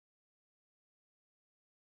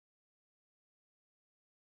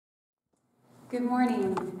Good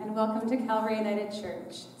morning and welcome to Calvary United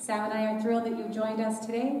Church. Sam and I are thrilled that you've joined us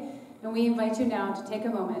today, and we invite you now to take a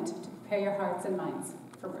moment to prepare your hearts and minds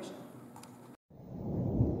for worship.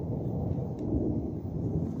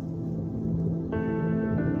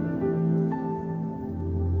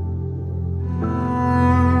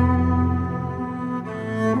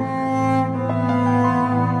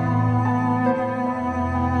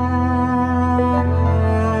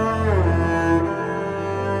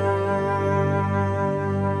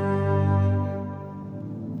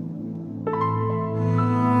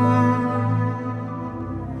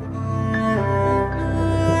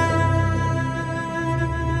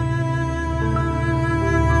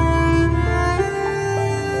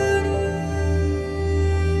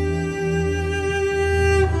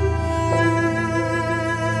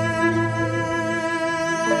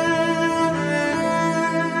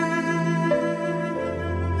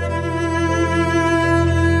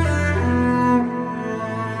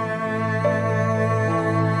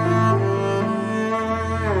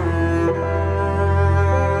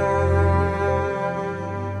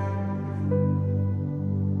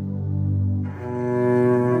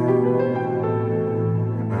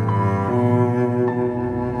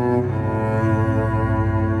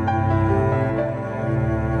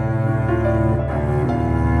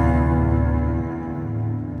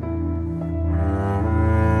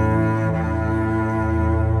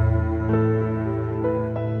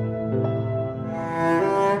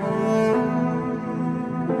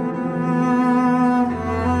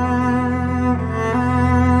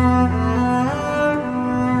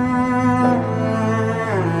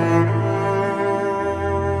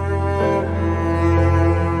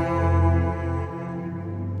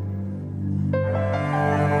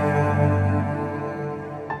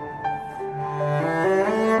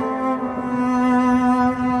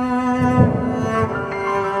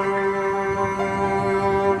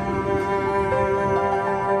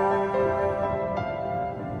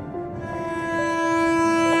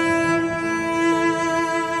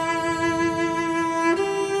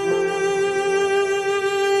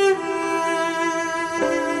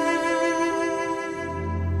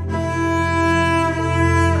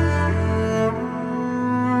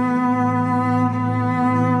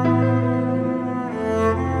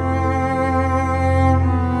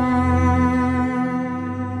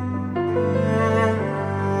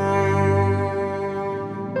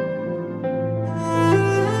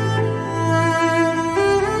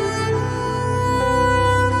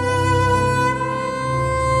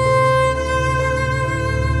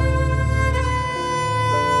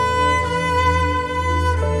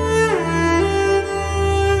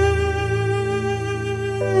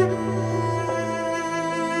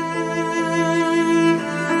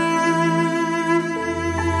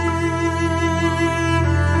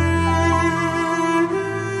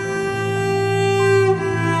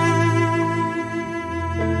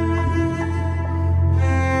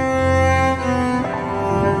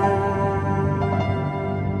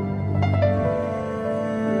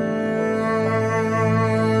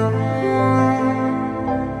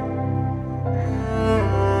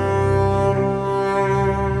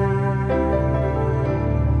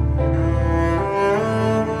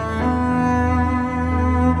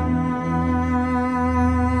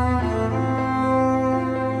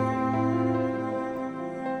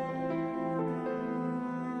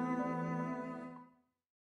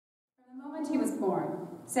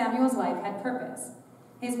 Samuel's life had purpose.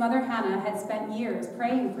 His mother Hannah had spent years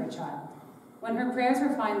praying for a child. When her prayers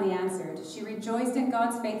were finally answered, she rejoiced in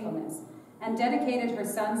God's faithfulness and dedicated her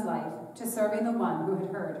son's life to serving the one who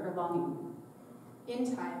had heard her longing.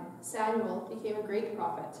 In time, Samuel became a great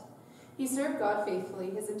prophet. He served God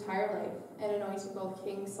faithfully his entire life and anointed both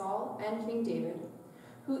King Saul and King David,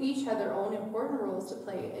 who each had their own important roles to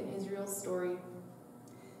play in Israel's story.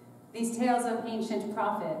 These tales of ancient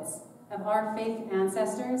prophets, of our faith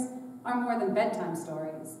ancestors, are more than bedtime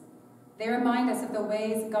stories. They remind us of the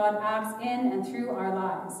ways God acts in and through our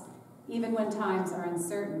lives, even when times are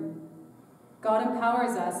uncertain. God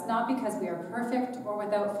empowers us not because we are perfect or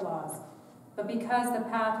without flaws, but because the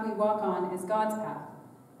path we walk on is God's path,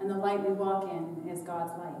 and the light we walk in is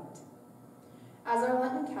God's light. As our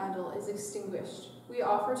Lenten candle is extinguished, we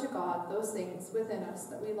offer to God those things within us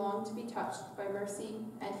that we long to be touched by mercy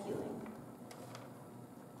and healing.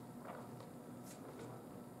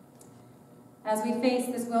 As we face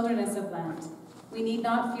this wilderness of Lent, we need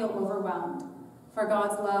not feel overwhelmed, for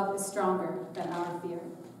God's love is stronger than our fear.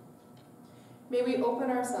 May we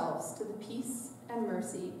open ourselves to the peace and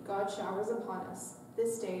mercy God showers upon us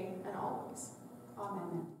this day and always.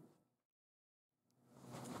 Amen.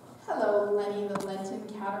 Hello, Lenny the Lenten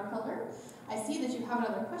caterpillar. I see that you have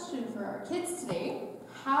another question for our kids today.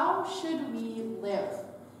 How should we live?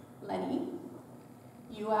 Lenny,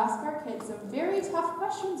 you ask our kids some very tough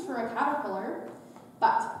questions for a caterpillar,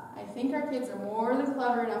 but I think our kids are more than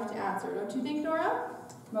clever enough to answer. Don't you think, Nora?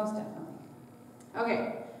 Most definitely.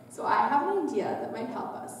 Okay, so I have an idea that might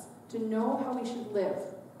help us to know how we should live,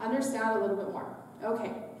 understand a little bit more.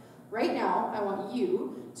 Okay, right now I want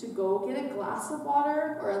you to go get a glass of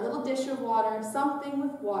water or a little dish of water, something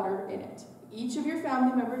with water in it. Each of your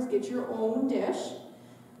family members get your own dish.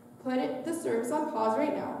 Put the service on pause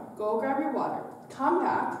right now. Go grab your water. Come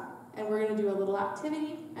back, and we're going to do a little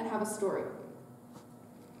activity and have a story.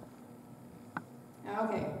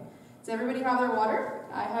 Okay, does everybody have their water?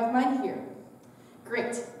 I have mine here.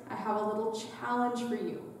 Great, I have a little challenge for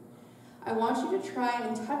you. I want you to try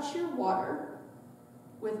and touch your water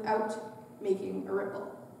without making a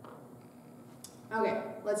ripple. Okay,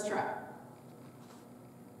 let's try.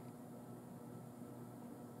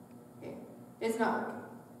 Okay, it's not working.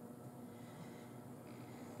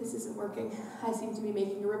 This isn't working. I seem to be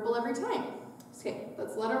making a ripple every time. Okay,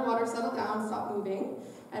 let's let our water settle down, stop moving,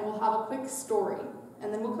 and we'll have a quick story.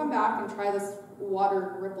 And then we'll come back and try this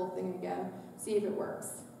water ripple thing again, see if it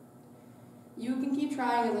works. You can keep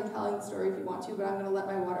trying as I'm telling the story if you want to, but I'm going to let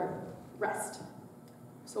my water rest.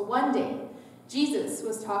 So one day, Jesus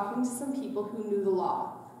was talking to some people who knew the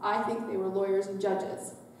law. I think they were lawyers and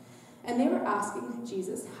judges. And they were asking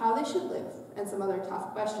Jesus how they should live and some other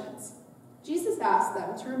tough questions. Jesus asked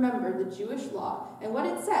them to remember the Jewish law and what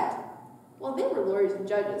it said. Well, they were lawyers and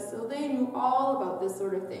judges, so they knew all about this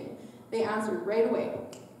sort of thing. They answered right away.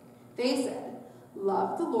 They said,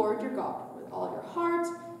 love the Lord your God with all your heart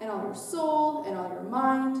and all your soul and all your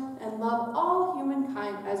mind, and love all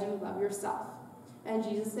humankind as you love yourself. And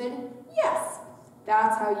Jesus said, yes,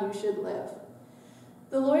 that's how you should live.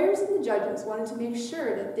 The lawyers and the judges wanted to make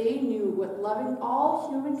sure that they knew what loving all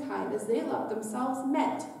humankind as they loved themselves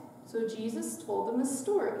meant. So Jesus told them a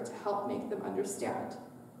story to help make them understand.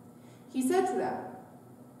 He said to them,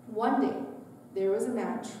 one day there was a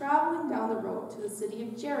man traveling down the road to the city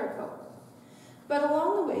of Jericho. But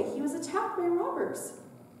along the way he was attacked by robbers.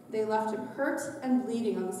 They left him hurt and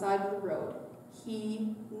bleeding on the side of the road.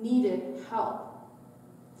 He needed help.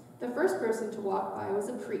 The first person to walk by was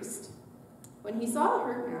a priest. When he saw the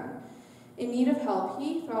hurt man in need of help,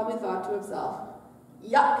 he probably thought to himself,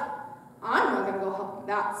 yuck, I'm not going to go help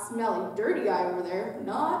that smelly, dirty guy over there.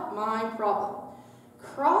 Not my problem.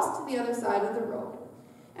 Crossed to the other side of the road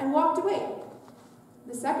and walked away.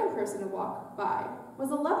 The second person to walk by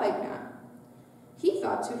was a Levite man. He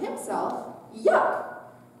thought to himself, yuck,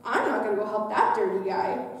 I'm not going to go help that dirty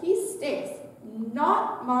guy. He stinks.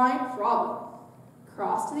 Not my problem.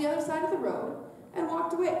 Crossed to the other side of the road and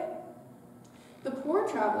walked away. The poor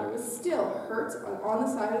traveler was still hurt on the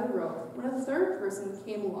side of the road when a third person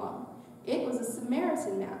came along. It was a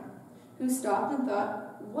Samaritan man who stopped and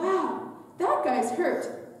thought, wow, that guy's hurt.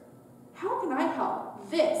 How can I help?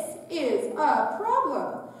 This is a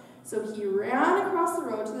problem. So he ran across the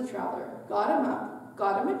road to the traveler, got him up,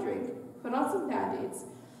 got him a drink, put on some Band-Aids,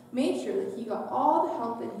 made sure that he got all the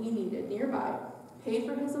help that he needed nearby, paid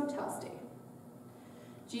for his hotel stay.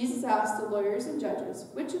 Jesus asked the lawyers and judges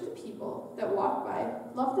which of the people that walked by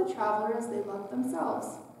loved the traveler as they loved themselves.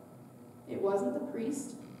 It wasn't the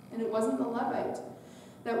priest, and it wasn't the Levite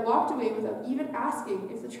that walked away without even asking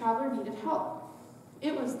if the traveler needed help.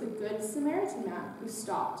 It was the good Samaritan man who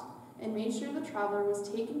stopped and made sure the traveler was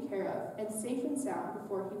taken care of and safe and sound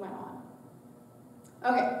before he went on.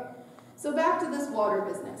 Okay, so back to this water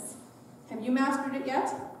business. Have you mastered it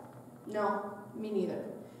yet? No, me neither.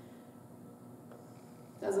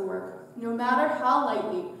 Doesn't work. No matter how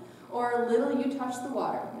lightly or little you touch the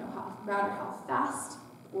water, no matter how fast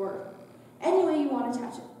or any way you want to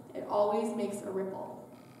touch it, it always makes a ripple.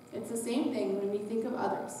 It's the same thing when we think of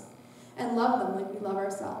others and love them like we love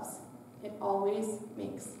ourselves. It always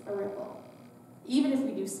makes a ripple. Even if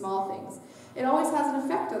we do small things, it always has an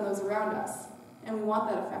effect on those around us, and we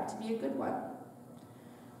want that effect to be a good one.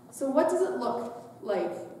 So what does it look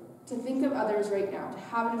like to think of others right now, to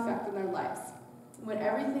have an effect on their lives, when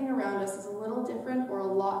everything around us is a little different or a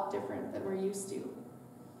lot different than we're used to?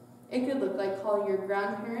 It could look like calling your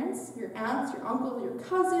grandparents, your aunts, your uncles, your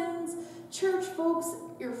cousins, church folks,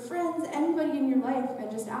 your friends, anybody in your life, and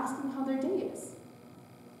just asking how their day is.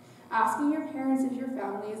 Asking your parents if your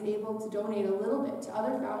family is able to donate a little bit to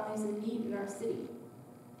other families in need in our city.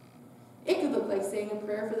 It could look like saying a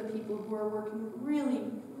prayer for the people who are working really,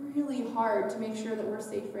 really hard to make sure that we're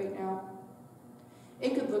safe right now.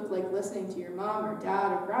 It could look like listening to your mom or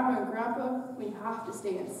dad or grandma and grandpa when you have to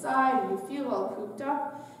stay inside and you feel all cooped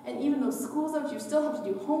up, and even though school's out, you still have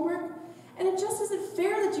to do homework, And it just isn't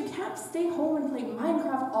fair that you can't stay home and play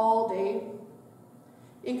Minecraft all day.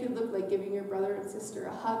 It could look like giving your brother and sister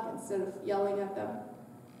a hug instead of yelling at them,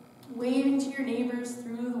 waving to your neighbors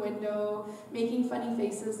through the window, making funny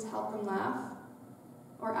faces to help them laugh,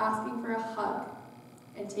 or asking for a hug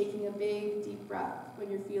and taking a big, deep breath when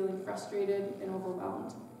you're feeling frustrated and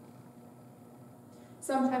overwhelmed.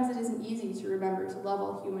 Sometimes it isn't easy to remember to love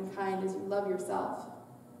all humankind as you love yourself,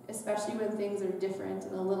 especially when things are different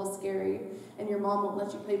and a little scary and your mom won't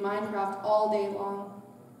let you play Minecraft all day long.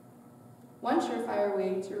 One surefire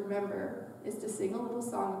way to remember is to sing a little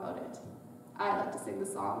song about it. I like to sing the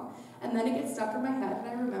song, and then it gets stuck in my head and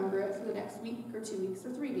I remember it for the next week or 2 weeks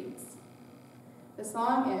or 3 weeks. The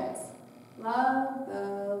song is, love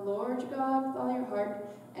the Lord your God with all your heart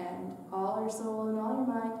and all your soul and all your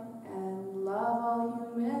mind, and love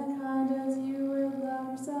all humankind as you would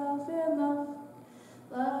love yourself in love.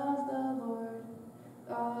 Love the Lord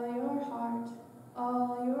with all your heart,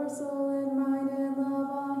 all your soul and mind, and love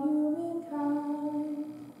all humankind.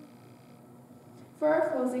 For our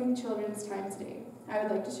closing children's time today, I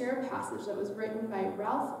would like to share a passage that was written by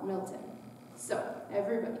Ralph Milton. So,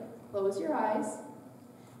 everybody, close your eyes,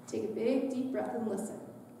 take a big deep breath and listen.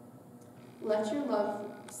 Let your love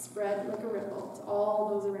spread like a ripple to all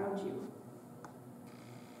those around you.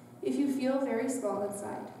 If you feel very small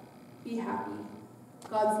inside, be happy.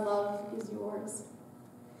 God's love is yours.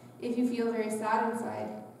 If you feel very sad inside,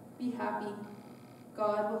 be happy.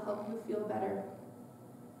 God will help you feel better.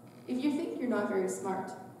 If you think you're not very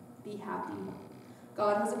smart, be happy.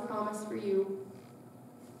 God has a promise for you.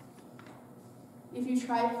 If you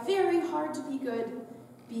try very hard to be good,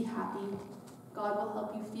 be happy. God will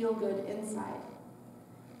help you feel good inside.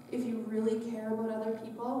 If you really care about other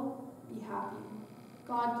people, be happy.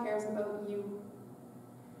 God cares about you.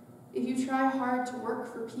 If you try hard to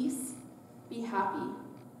work for peace, be happy.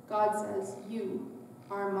 God says, you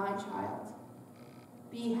are my child.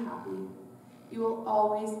 Be happy. You will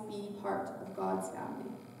always be part of God's family.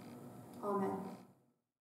 Amen.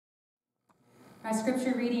 Our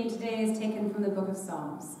scripture reading today is taken from the book of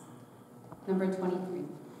Psalms, number 23.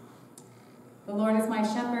 The Lord is my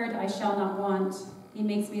shepherd, I shall not want. He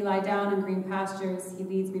makes me lie down in green pastures. He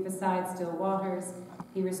leads me beside still waters.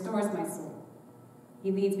 He restores my soul.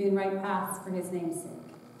 He leads me in right paths for his name's sake.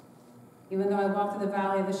 Even though I walk through the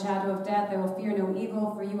valley of the shadow of death, I will fear no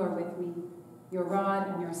evil, for you are with me. Your rod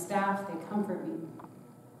and your staff, they comfort me.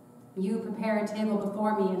 You prepare a table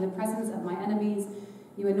before me in the presence of my enemies.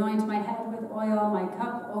 You anoint my head with oil, my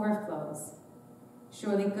cup overflows.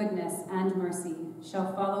 Surely goodness and mercy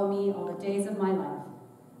shall follow me all the days of my life,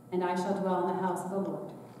 and I shall dwell in the house of the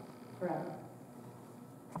Lord forever.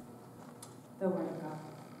 The word of God.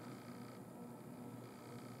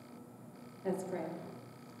 Let's pray.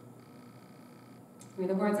 May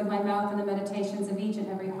the words of my mouth and the meditations of each and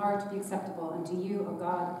every heart be acceptable unto you, O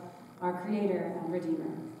God, our Creator and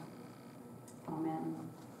Redeemer. Amen.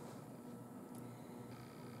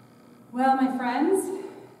 Well, my friends,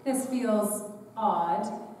 this feels odd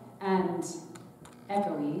and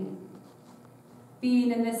echoey.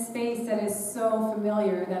 Being in this space that is so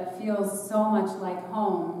familiar, that feels so much like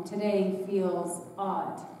home, today feels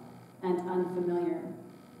odd and unfamiliar.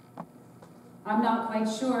 I'm not quite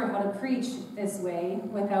sure how to preach this way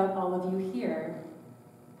without all of you here.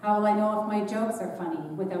 How will I know if my jokes are funny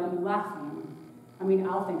without you laughing? I mean,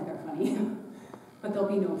 I'll think they're funny, but there'll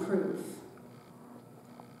be no proof.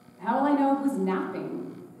 How will I know who's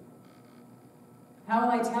napping? How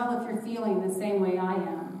will I tell if you're feeling the same way I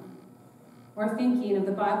am? Or thinking of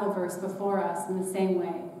the Bible verse before us in the same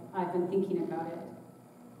way I've been thinking about it?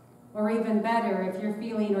 Or even better, if you're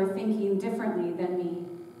feeling or thinking differently than me,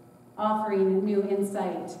 offering new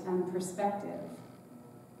insight and perspective.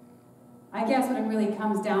 I guess what it really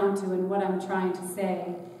comes down to and what I'm trying to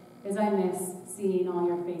say is I miss seeing all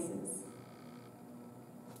your faces.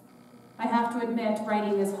 I have to admit,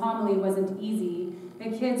 writing this homily wasn't easy.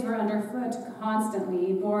 The kids were underfoot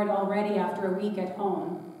constantly, bored already after a week at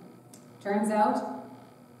home. Turns out,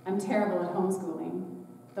 I'm terrible at homeschooling,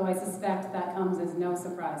 though I suspect that comes as no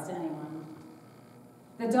surprise to anyone.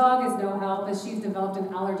 The dog is no help, as she's developed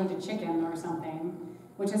an allergy to chicken or something,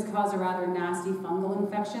 which has caused a rather nasty fungal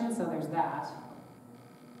infection, so there's that.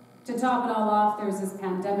 To top it all off, there's this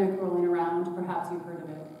pandemic rolling around. Perhaps you've heard of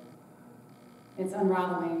it. It's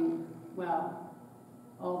unraveling, well,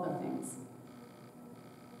 all the things.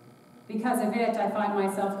 Because of it, I find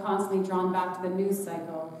myself constantly drawn back to the news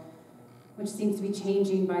cycle, which seems to be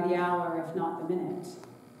changing by the hour, if not the minute.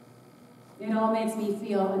 It all makes me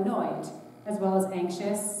feel annoyed, as well as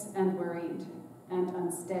anxious and worried and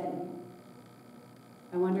unsteady.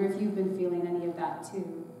 I wonder if you've been feeling any of that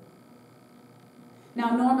too.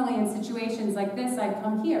 Now, normally in situations like this, I'd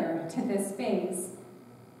come here to this space.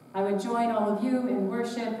 I would join all of you in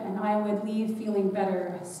worship, and I would leave feeling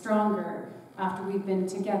better, stronger, after we've been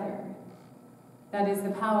together. That is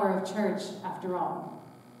the power of church, after all,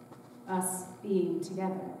 us being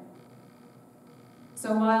together.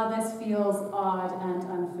 So while this feels odd and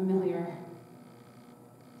unfamiliar,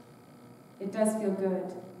 it does feel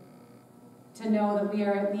good to know that we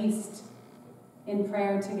are at least in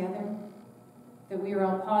prayer together, that we are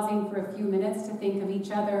all pausing for a few minutes to think of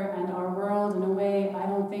each other and our world in a way I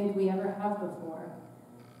don't think we ever have before,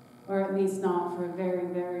 or at least not for a very,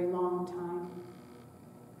 very long time.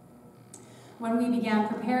 When we began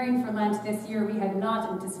preparing for Lent this year, we had not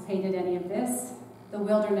anticipated any of this. The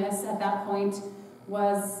wilderness at that point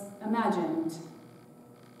was imagined.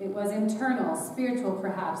 It was internal, spiritual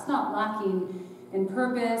perhaps, not lacking in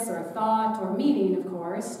purpose or thought or meaning, of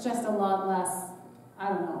course, just a lot less,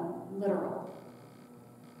 literal.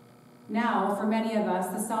 Now, for many of us,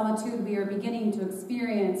 the solitude we are beginning to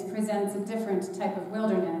experience presents a different type of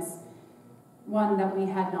wilderness, one that we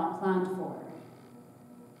had not planned for.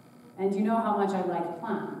 And you know how much I like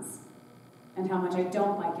plans, and how much I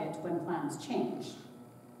don't like it when plans change.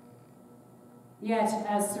 Yet,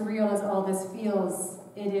 as surreal as all this feels,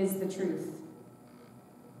 it is the truth.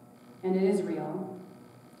 And it is real,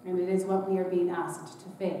 and it is what we are being asked to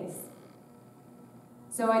face.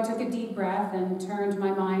 So I took a deep breath and turned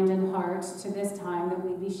my mind and heart to this time that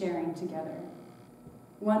we'd be sharing together,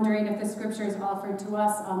 wondering if the scriptures offered to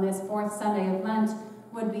us on this fourth Sunday of Lent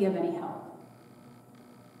would be of any help.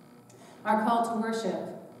 Our call to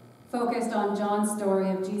worship focused on John's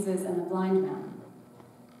story of Jesus and the blind man.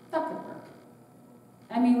 That could work.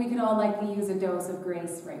 I mean, we could all likely use a dose of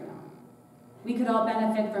grace right now. We could all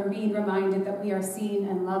benefit from being reminded that we are seen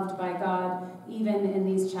and loved by God, even in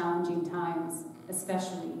these challenging times,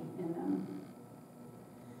 especially in them.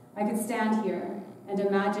 I could stand here and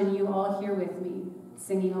imagine you all here with me,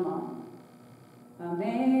 singing along.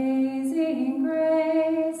 Amazing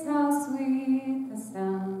grace, how sweet the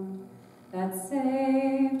sound that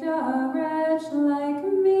saved a wretch like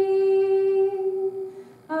me.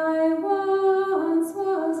 I once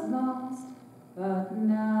was lost, but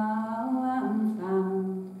now am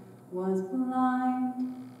found, was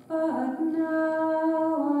blind, but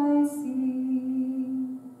now I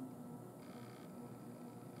see.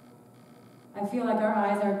 I feel like our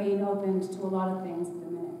eyes are being opened to a lot of things at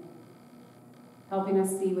the minute, helping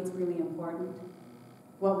us see what's really important,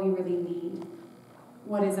 what we really need,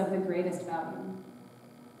 what is of the greatest value.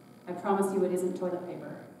 I promise you it isn't toilet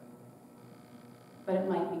paper, but it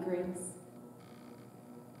might be grace.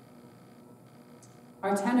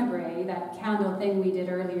 Our tenebrae, that candle thing we did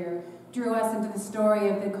earlier, drew us into the story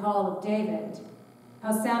of the call of David,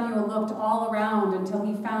 how Samuel looked all around until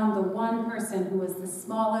he found the one person who was the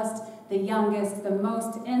smallest, the youngest, the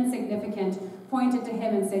most insignificant, pointed to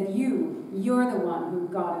him and said, you're the one who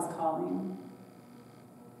God is calling.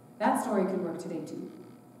 That story could work today too.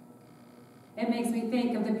 It makes me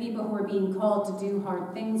think of the people who are being called to do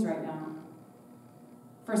hard things right now.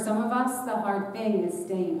 For some of us, the hard thing is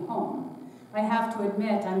staying home. I have to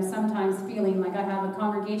admit, I'm sometimes feeling like I have a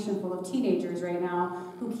congregation full of teenagers right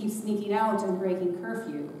now who keep sneaking out and breaking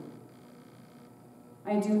curfew.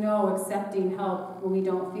 I do know accepting help when we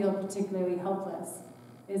don't feel particularly helpless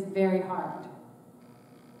is very hard.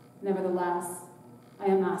 Nevertheless, I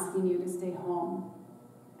am asking you to stay home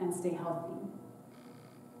and stay healthy.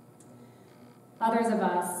 Others of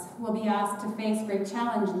us will be asked to face great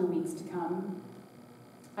challenge in the weeks to come.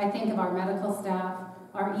 I think of our medical staff,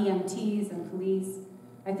 our EMTs and police.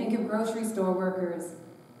 I think of grocery store workers,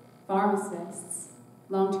 pharmacists,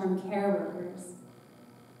 long-term care workers,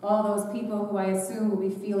 all those people who I assume will be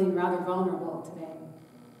feeling rather vulnerable today.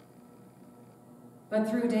 But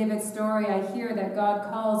through David's story, I hear that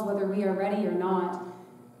God calls whether we are ready or not,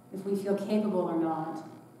 if we feel capable or not,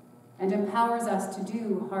 and empowers us to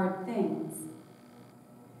do hard things.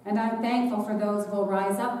 And I'm thankful for those who will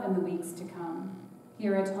rise up in the weeks to come,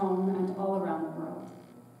 here at home and all around the world,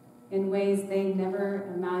 in ways they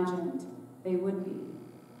never imagined they would be.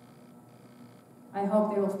 I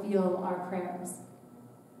hope they will feel our prayers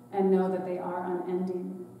and know that they are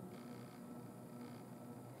unending.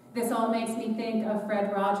 This all makes me think of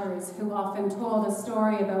Fred Rogers, who often told a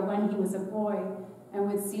story about when he was a boy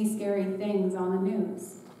and would see scary things on the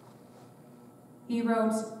news. He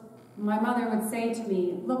wrote, "My mother would say to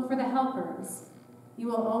me, 'Look for the helpers. You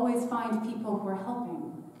will always find people who are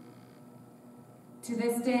helping.'" To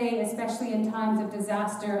this day, especially in times of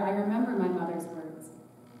disaster, I remember my mother's words,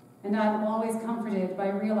 and I'm always comforted by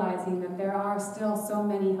realizing that there are still so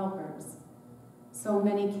many helpers, so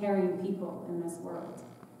many caring people in this world.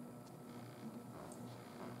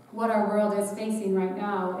 What our world is facing right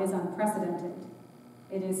now is unprecedented.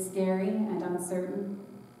 It is scary and uncertain.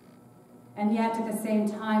 And yet, at the same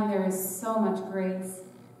time, there is so much grace.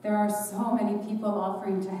 There are so many people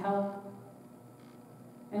offering to help.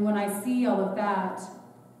 And when I see all of that,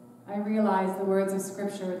 I realize the words of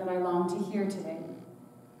Scripture that I long to hear today.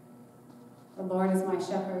 The Lord is my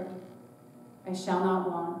shepherd. I shall not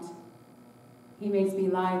want. He makes me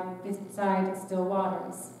lie beside still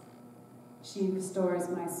waters. She restores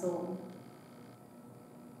my soul.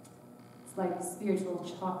 It's like spiritual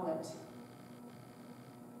chocolate.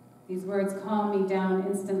 These words calm me down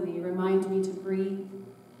instantly, remind me to breathe.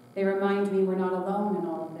 They remind me we're not alone in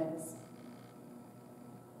all of this.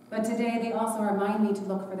 But today they also remind me to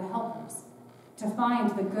look for the helpers, to find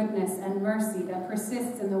the goodness and mercy that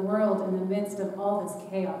persists in the world in the midst of all this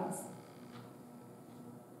chaos.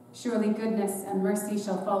 Surely goodness and mercy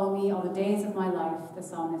shall follow me all the days of my life, the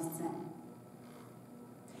psalmist sang.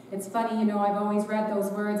 It's funny, I've always read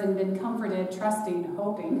those words and been comforted, trusting,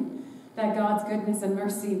 hoping that God's goodness and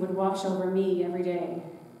mercy would wash over me every day.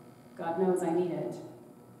 God knows I need it.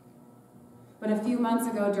 But a few months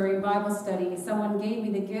ago during Bible study, someone gave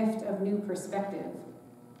me the gift of new perspective.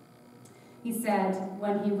 He said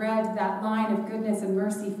when he read that line of goodness and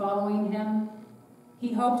mercy following him,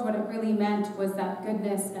 he hoped what it really meant was that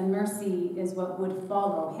goodness and mercy is what would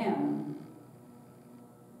follow him.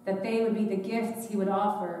 That they would be the gifts he would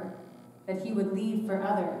offer, that he would leave for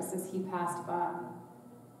others as he passed by.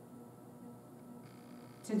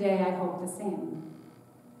 Today I hope the same.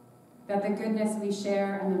 That the goodness we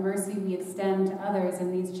share and the mercy we extend to others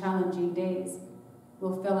in these challenging days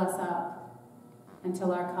will fill us up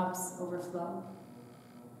until our cups overflow.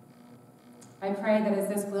 I pray that as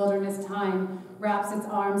this wilderness time wraps its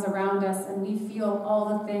arms around us and we feel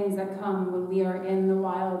all the things that come when we are in the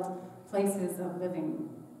wild places of living,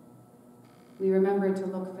 we remember to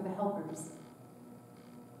look for the helpers,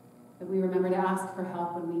 that we remember to ask for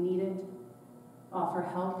help when we need it, offer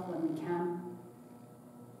help when we can.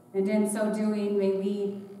 And in so doing, may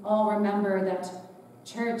we all remember that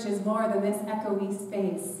church is more than this echoey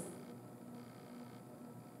space.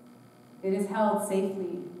 It is held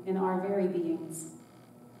safely in our very beings,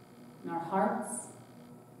 in our hearts,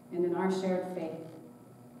 and in our shared faith,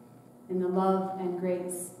 in the love and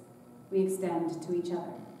grace we extend to each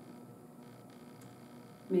other.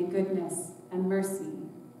 May goodness and mercy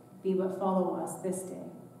be what follow us this day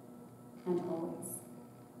and always.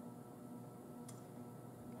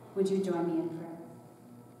 Would you join me in prayer?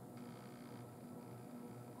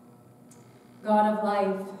 God of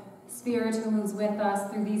life, Spirit who moves with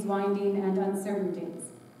us through these winding and uncertain days,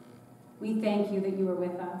 we thank you that you are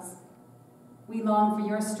with us. We long for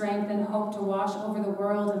your strength and hope to wash over the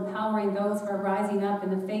world, empowering those who are rising up in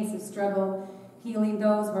the face of struggle, healing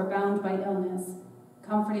those who are bound by illness,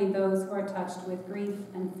 comforting those who are touched with grief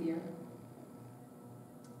and fear.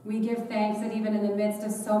 We give thanks that even in the midst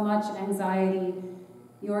of so much anxiety,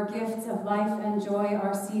 your gifts of life and joy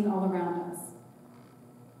are seen all around us.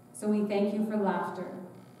 So we thank you for laughter,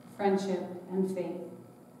 friendship, and faith.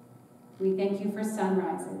 We thank you for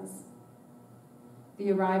sunrises,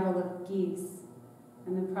 the arrival of geese,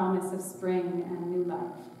 and the promise of spring and new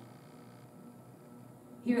life.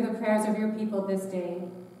 Hear the prayers of your people this day,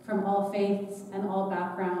 from all faiths and all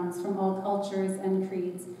backgrounds, from all cultures and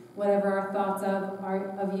creeds, whatever our thoughts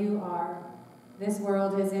of you are. This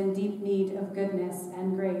world is in deep need of goodness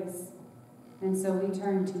and grace, and so we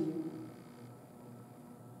turn to you.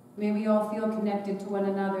 May we all feel connected to one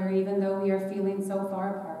another, even though we are feeling so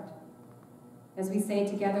far apart. As we say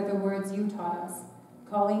together the words you taught us,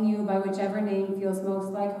 calling you by whichever name feels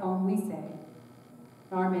most like home, we say,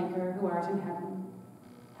 Our Maker, who art in heaven,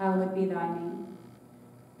 hallowed be thy name.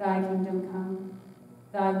 Thy kingdom come,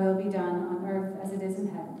 thy will be done on earth as it is in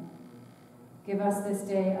heaven. Give us this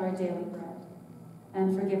day our daily bread,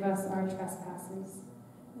 and forgive us our trespasses,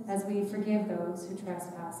 as we forgive those who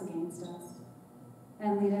trespass against us.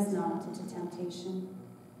 And lead us not into temptation,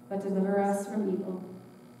 but deliver us from evil.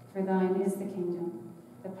 For thine is the kingdom,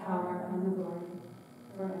 the power, and the glory,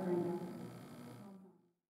 forever and ever.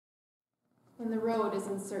 When the road is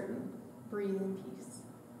uncertain, breathe in peace.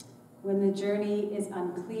 When the journey is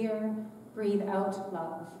unclear, breathe out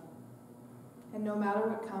love. And no matter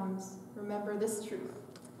what comes, remember this truth,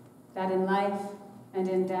 that in life and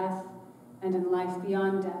in death and in life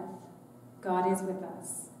beyond death, God is with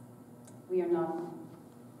us. We are not alone.